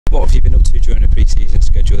what have you been up to during the pre-season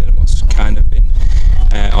schedule, and what's kind of been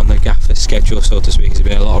on the gaffer's schedule, so to speak? Has it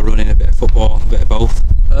been a lot of running, a bit of football, a bit of both?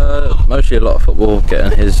 Mostly a lot of football,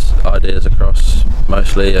 getting his ideas across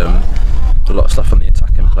mostly. A lot of stuff on the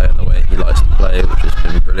attacking play and the way he likes to play, which has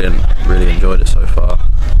been brilliant. Really enjoyed it so far,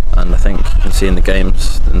 and I think you can see in the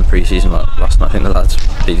games in the pre-season, like last night, I think the lads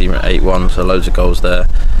beat him at 8-1, so loads of goals there.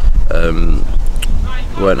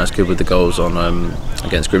 Weren't as good with the goals on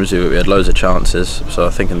against Grimsby, but we had loads of chances, so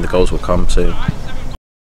I think the goals will come too.